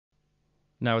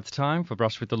Now it's time for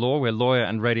Brush with the Law, where lawyer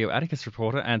and Radio Atticus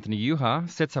reporter Anthony Jucha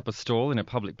sets up a stall in a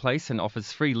public place and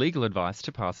offers free legal advice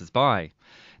to passers-by.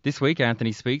 This week,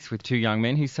 Anthony speaks with two young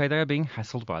men who say they are being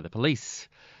hassled by the police.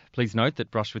 Please note that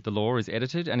Brush with the Law is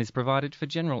edited and is provided for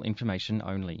general information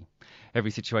only. Every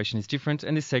situation is different,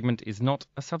 and this segment is not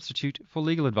a substitute for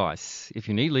legal advice. If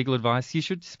you need legal advice, you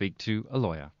should speak to a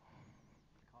lawyer.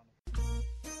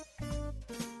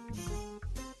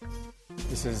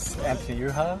 This is Anthony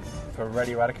Jucha for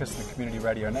Radio Atticus and the Community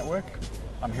Radio Network.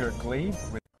 I'm here at Glee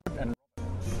with and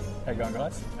how you going,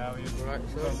 guys? How are you? Right,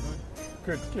 so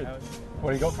good. What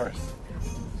do you got for us?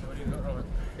 So what do you got, Robert?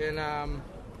 And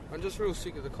I'm just real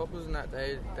sick of the coppers and that.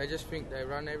 They just think they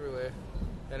run everywhere,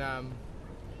 and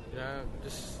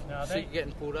sick of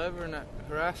getting pulled over and that,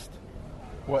 harassed.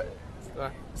 What?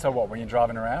 So what? When you're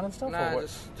driving around and stuff? Nah, or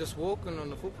what? just walking on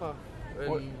the footpath.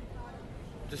 And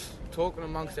just talking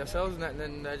amongst ourselves and that, and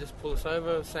then they just pull us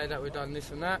over, say that we've done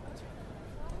this and that,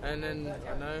 and then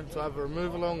it's either a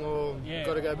move along or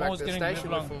got to go back to the station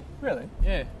with them. Really?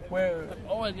 Yeah. Where?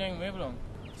 Always getting move along.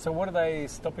 So what are they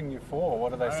stopping you for?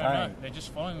 What are they saying? Know. They're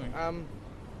just following me.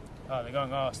 They're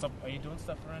going, stop, are you doing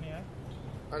stuff around here?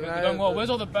 They're going, well, where's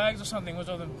all the bags or something? Where's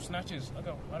all the snatches? I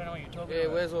go, I don't know what you're talking about. Yeah,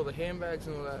 where's all the handbags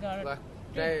and all that?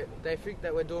 They think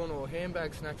that we're doing all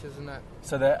handbag snatches and that.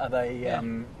 So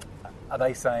are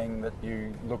they saying that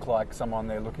you look like someone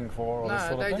they're looking for, or this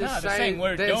sort of thing?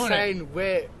 They're saying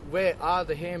where are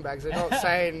the handbags? They're not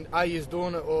saying are you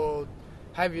doing it or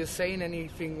have you seen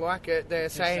anything like it. They're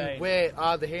saying where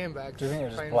are the handbags? Do you think they're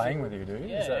just playing with you? Do you?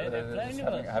 Yeah, they're playing with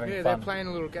us. Having fun? They're playing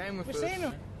a little game with us. We've seen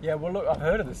them. Yeah, well, look, I've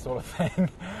heard of this sort of thing,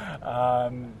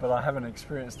 but I haven't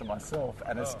experienced it myself,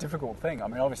 and it's a difficult thing. I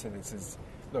mean, obviously,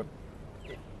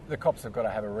 the cops have got to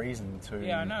have a reason to...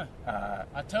 Yeah, I know.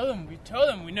 I tell them,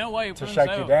 we know why you're pulling us to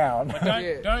over. shake you down.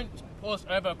 But don't pull us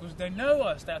over, because they know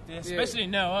us out there, especially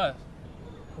know us.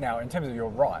 Now, in terms of your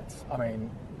rights, I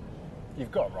mean,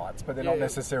 you've got rights, but they're not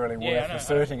necessarily worth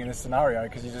asserting in this scenario,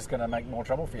 because you're just going to make more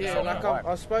trouble for yourself. Yeah, like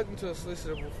I've spoken to a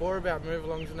solicitor before about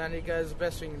move-alongs, and then he goes, the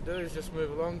best thing you can do is just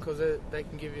move along, because they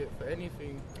can give you it for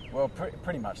anything. Well,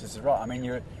 pretty much this is right. I mean,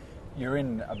 you're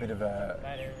in a bit of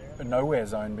a nowhere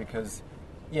zone, because...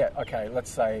 Yeah, okay,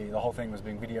 let's say the whole thing was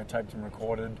being videotaped and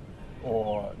recorded,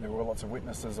 or there were lots of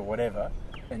witnesses or whatever,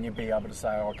 then you'd be able to say,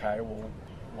 okay, well,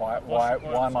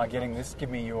 why am I getting this? Give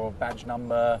me your badge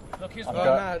number. Look, here's I'm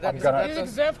an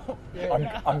example.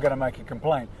 I'm going to make a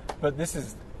complaint. But this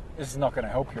is not going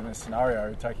to help you in this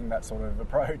scenario, taking that sort of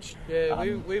approach. Yeah,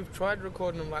 we've tried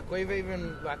recording them. Like, we've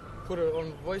even put it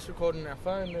on voice recording our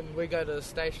phone, and we go to the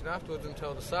station afterwards and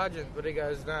tell the sergeant, but he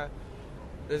goes, no,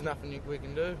 there's nothing we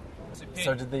can do.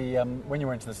 So did when you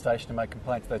went to the station to make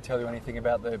complaints, did they tell you anything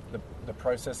about the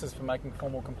processes for making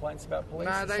formal complaints about police?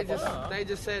 No, they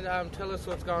just said, tell us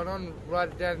what's going on, write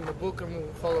it down in the book and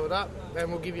we'll follow it up, and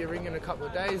we'll give you a ring in a couple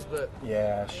of days, but...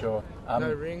 Yeah, sure.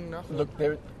 No ring, nothing. Look,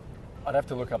 I'd have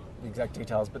to look up the exact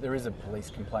details, but there is a police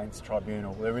complaints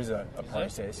tribunal. There is a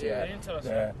process, yeah. They didn't tell us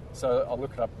that. So I'll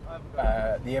look it up.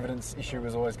 The evidence issue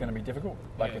is always going to be difficult.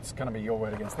 It's going to be your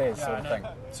word against theirs sort of thing.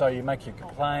 So you make your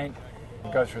complaint,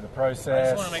 you go through the process.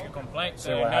 I just want to make a complaint,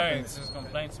 so this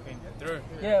complaint's been through.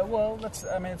 Yeah, well, it's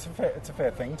a fair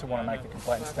thing to want to make the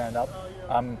complaint stand up.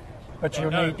 But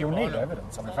you'll need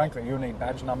evidence. I mean, frankly, you'll need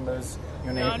badge numbers.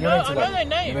 I know their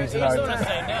names. That's what I'm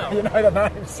saying now. You know the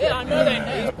names. Yeah, I know their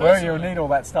names. Well, you'll need all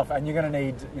that stuff, and you're going to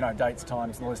need dates,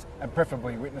 times, and all this, and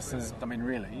preferably witnesses. I mean,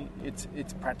 really,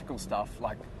 it's practical stuff.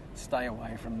 Like, stay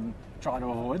away from. Try to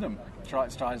avoid them. Try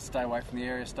to stay away from the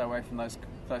area. Stay away from those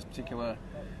particular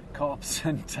cops,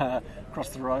 and cross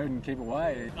the road and keep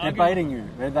away. They're baiting you.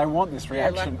 They want this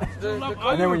reaction.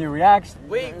 And then when you react,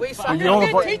 you're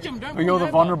the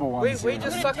vulnerable ones. We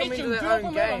just suck them into their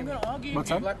own game. What's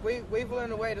that? Like, we've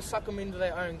learned a way to suck them into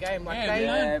their own game.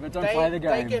 Like, but don't play the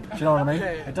game. Do you know what I mean?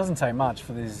 It doesn't take much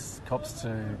for these cops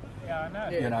to...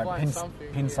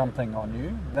 pin something on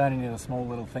you. They only need a small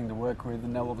little thing to work with,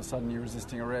 and now all of a sudden you're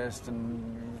resisting arrest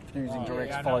and refusing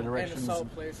follow directions.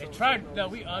 They tried. No,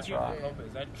 we argued with the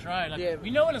coppers. They tried. We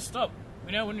know when to stop.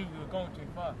 We know when we were going too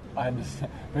far. I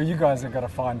understand, but you guys have got to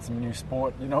find some new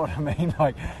sport. You know what I mean?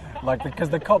 Like because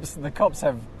the cops have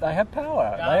power. They have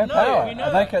power.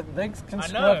 And they can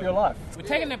screw up your life. We're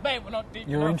taking the bait. We're not.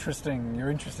 You're interesting.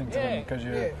 You're interesting to them because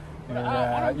you're.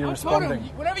 You're responding.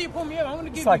 Whenever you pull me up, I'm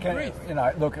going to give you grief.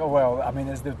 Look, well, I mean,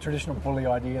 there's the traditional bully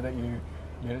idea that you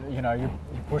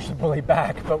push the bully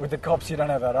back, but with the cops, you don't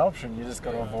have that option. You just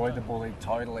got to avoid the bully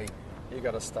totally. You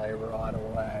got to stay right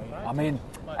away. I mean,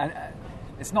 and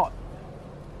it's not.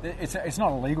 it's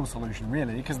not a legal solution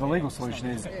really, because the legal solution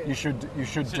is you should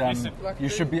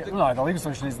be no. The legal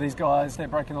solution is these guys, they're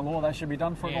breaking the law, they should be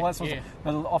done for it. All that sort of stuff.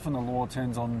 But often the law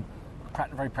turns on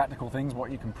very practical things,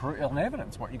 what you can prove on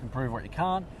evidence, what you can prove, what you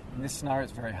can't. In this scenario,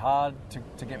 it's very hard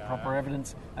to get proper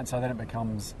evidence, and so then it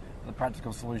becomes the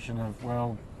practical solution of,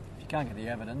 well, if you can't get the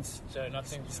evidence, so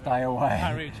nothing, stay away.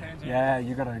 Can't really change it. Yeah,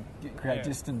 you've got to create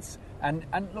distance. And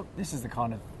look, this is the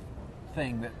kind of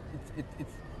thing that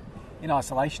it's in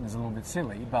isolation is a little bit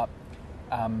silly, but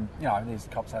these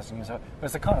cops asking you, but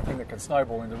it's the kind of thing that can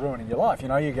snowball into ruining your life.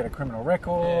 You get a criminal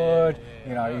record,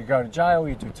 you go to jail,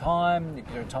 you do time,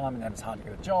 and then it's hard to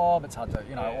get a job, it's hard to,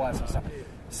 all that sort of stuff.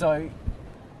 So,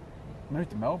 move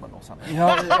to Melbourne or something.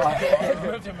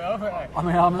 Move to Melbourne. I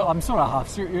mean, I'm sort of half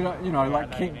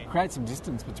serious, create some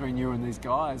distance between you and these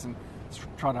guys and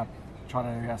try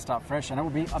to start fresh. And it will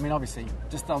be, obviously,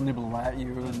 just they'll nibble away at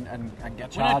you and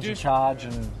get charge,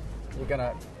 and you're going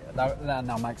to...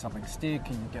 They'll make something stick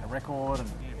and you get a record. And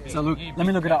so look, let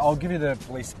me look it up. I'll give you the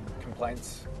police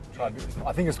complaints.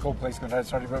 I think it's called police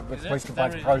complaints. Police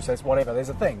complaints process, whatever. There's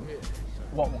a thing.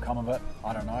 What will come of it?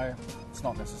 I don't know. It's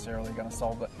not necessarily going to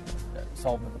solve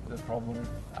the problem.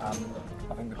 I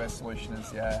think the best solution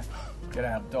is get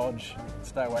out of Dodge,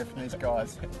 stay away from these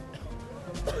guys.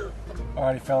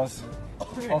 Alrighty, fellas.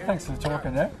 Well, thanks for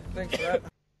talking there. Thanks for that.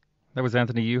 That was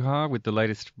Anthony Jucha with the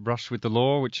latest Brush with the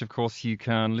Law, which of course you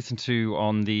can listen to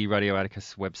on the Radio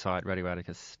Atticus website,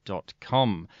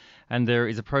 radioatticus.com. And there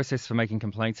is a process for making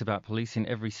complaints about police in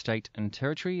every state and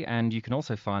territory, and you can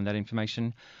also find that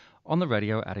information on the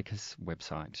Radio Atticus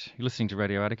website. You're listening to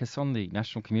Radio Atticus on the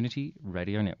National Community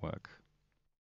Radio Network.